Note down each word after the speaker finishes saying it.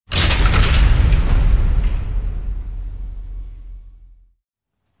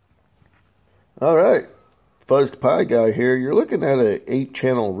Alright, Fuzzed Pi Guy here. You're looking at an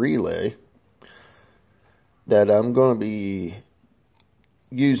 8-channel relay that I'm going to be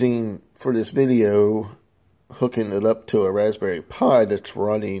using for this video, hooking it up to a Raspberry Pi that's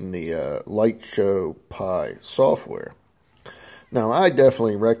running the LightShowPi software. Now, I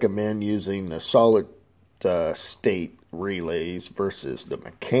definitely recommend using the solid state relays versus the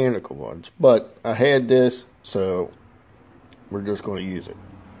mechanical ones, but I had this, so we're just going to use it.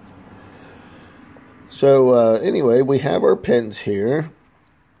 So anyway, we have our pins here,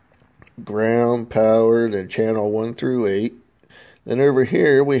 ground, powered, and channel 1 through 8. Then over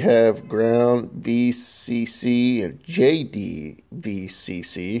here we have ground, VCC, and JD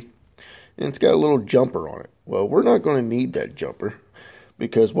VCC, and it's got a little jumper on it. Well, we're not going to need that jumper,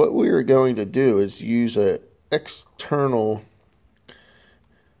 because what we are going to do is use an external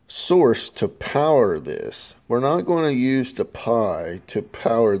source to power this. We're not going to use the Pi to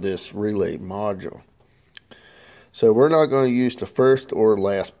power this relay module. So we're not going to use the first or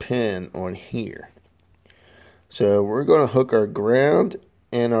last pin on here. So we're going to hook our ground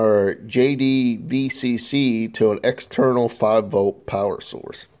and our JD VCC to an external 5-volt power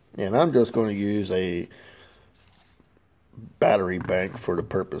source. And I'm just going to use a battery bank for the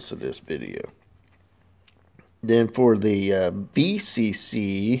purpose of this video. Then for the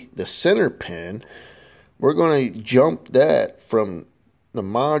VCC, the center pin, we're going to jump that from the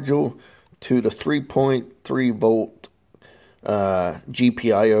module to the 3.3 volt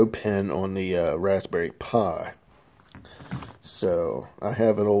GPIO pin on the Raspberry Pi. So I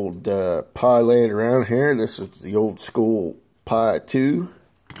have an old Pi laying around here. This is the old school Pi 2.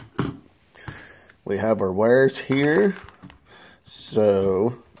 We have our wires here.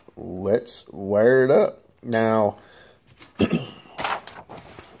 So let's wire it up. Now,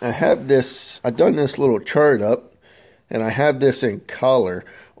 I've done this little chart up, and I have this in color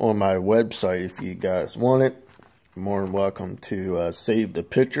on my website. If you guys want it, you're more than welcome to save the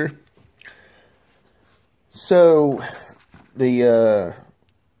picture. So the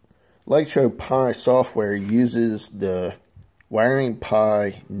LightShowPi software uses the wiring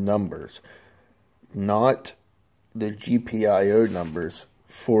Pi numbers, not the GPIO numbers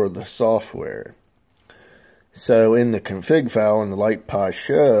for the software. So in the config file in the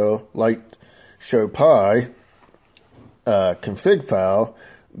LightShowPi config file,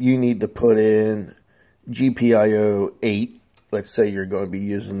 you need to put in GPIO 8. Let's say you're going to be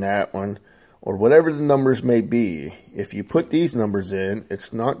using that one, or whatever the numbers may be. If you put these numbers in,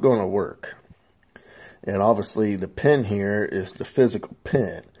 it's not going to work. And obviously the pin here is the physical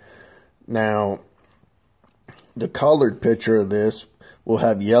pin. Now, the colored picture of this will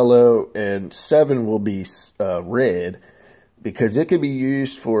have yellow, and 7 will be red, because it can be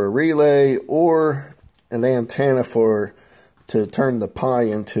used for a relay or an antenna to turn the Pi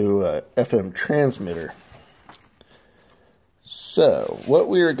into a FM transmitter. So what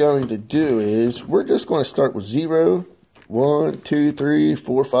we are going to do is we're just going to start with 0, 1, 2, 3,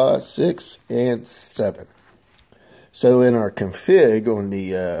 4, 5, 6, and 7. So in our config on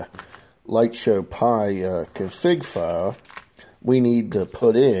the LightShowPi config file, we need to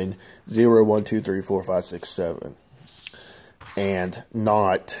put in 0, 1, 2, 3, 4, 5, 6, 7, and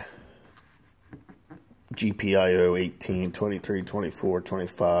not GPIO 18, 23, 24,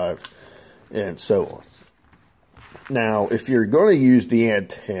 25, and so on. Now, if you're going to use the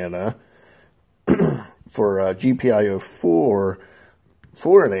antenna for GPIO 4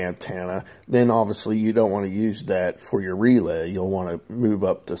 for an antenna, then obviously you don't want to use that for your relay. You'll want to move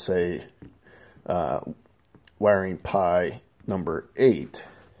up to, say, wiring Pi number 8,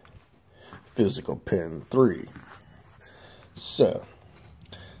 physical pin 3. So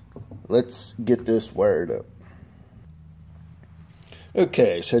let's get this wired up.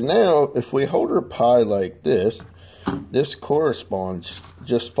 Okay, so now if we hold our Pi like this, this corresponds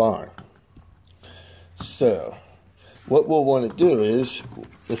just fine. So what we'll want to do is,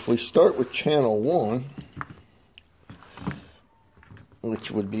 if we start with channel 1,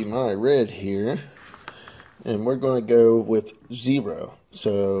 which would be my red here, and we're going to go with 0.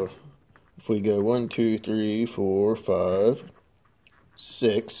 So if we go 1, 2, 3, 4, 5,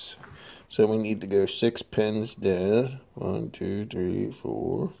 6. So we need to go 6 pins down. 1, 2, 3,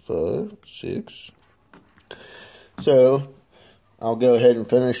 4, 5, 6. So I'll go ahead and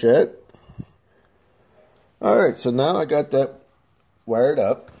finish that. Alright, so now I got that wired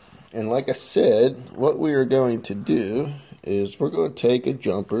up. And like I said, what we are going to do is we're going to take a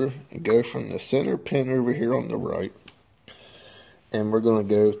jumper and go from the center pin over here on the right, and we're going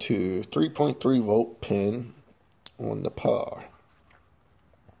to go to 3.3 volt pin on the Pi.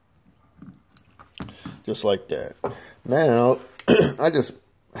 Just like that. Now, I just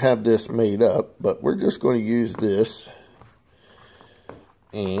have this made up, but we're just going to use this.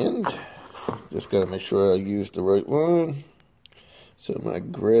 And just got to make sure I use the right one. So my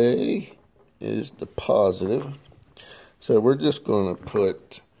gray is the positive. So we're just going to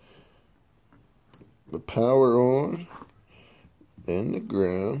put the power on and the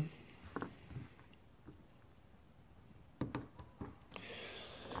ground.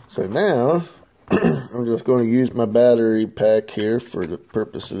 So now I'm just going to use my battery pack here for the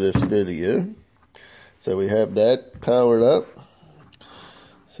purpose of this video. So we have that powered up.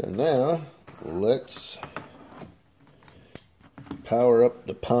 So now let's power up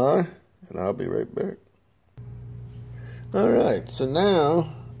the Pi, and I'll be right back. Alright, so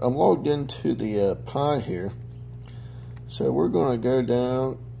now I'm logged into the Pi here. So we're going to go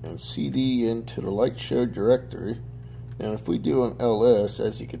down and CD into the LightShow directory. Now if we do an LS,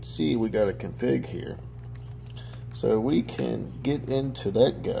 as you can see, we got a config here. So we can get into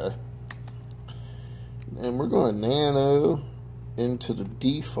that guy. And we're going to nano into the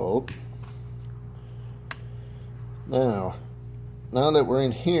default. Now that we're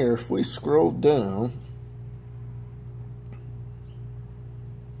in here, if we scroll down,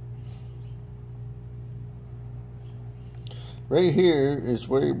 right here is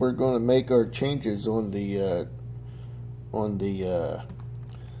where we're going to make our changes on the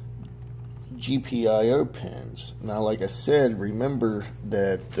GPIO pins. Now, like I said, remember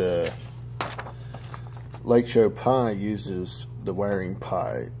that LightShowPi uses the wiring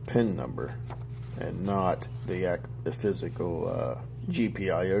Pi pin number and not the physical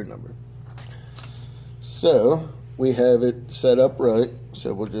GPIO number. So we have it set up right.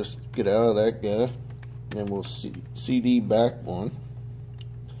 So we'll just get out of that guy, and we'll CD back one.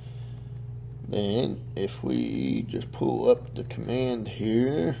 And if we just pull up the command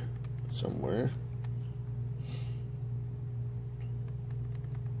here somewhere,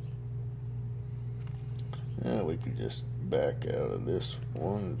 now we could just back out of this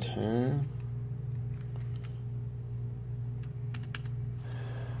one time.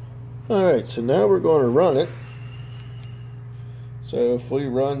 Alright, so now we're going to run it. So if we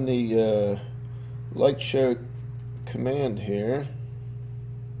run the LightShow command here,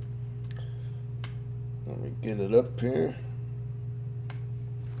 let me get it up here.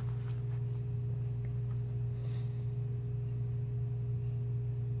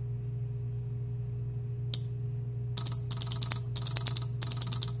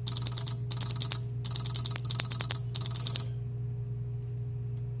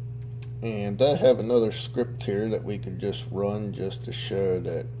 And I have another script here that we could just run just to show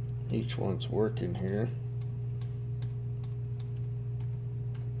that each one's working here.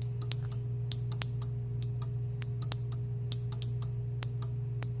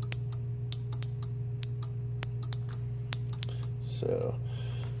 So,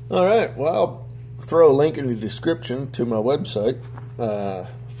 alright, well, I'll throw a link in the description to my website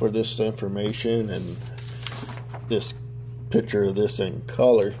for this information and this picture of this in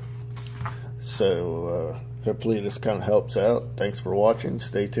color. So hopefully this kind of helps out. Thanks for watching.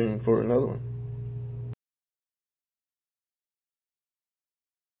 Stay tuned for another one.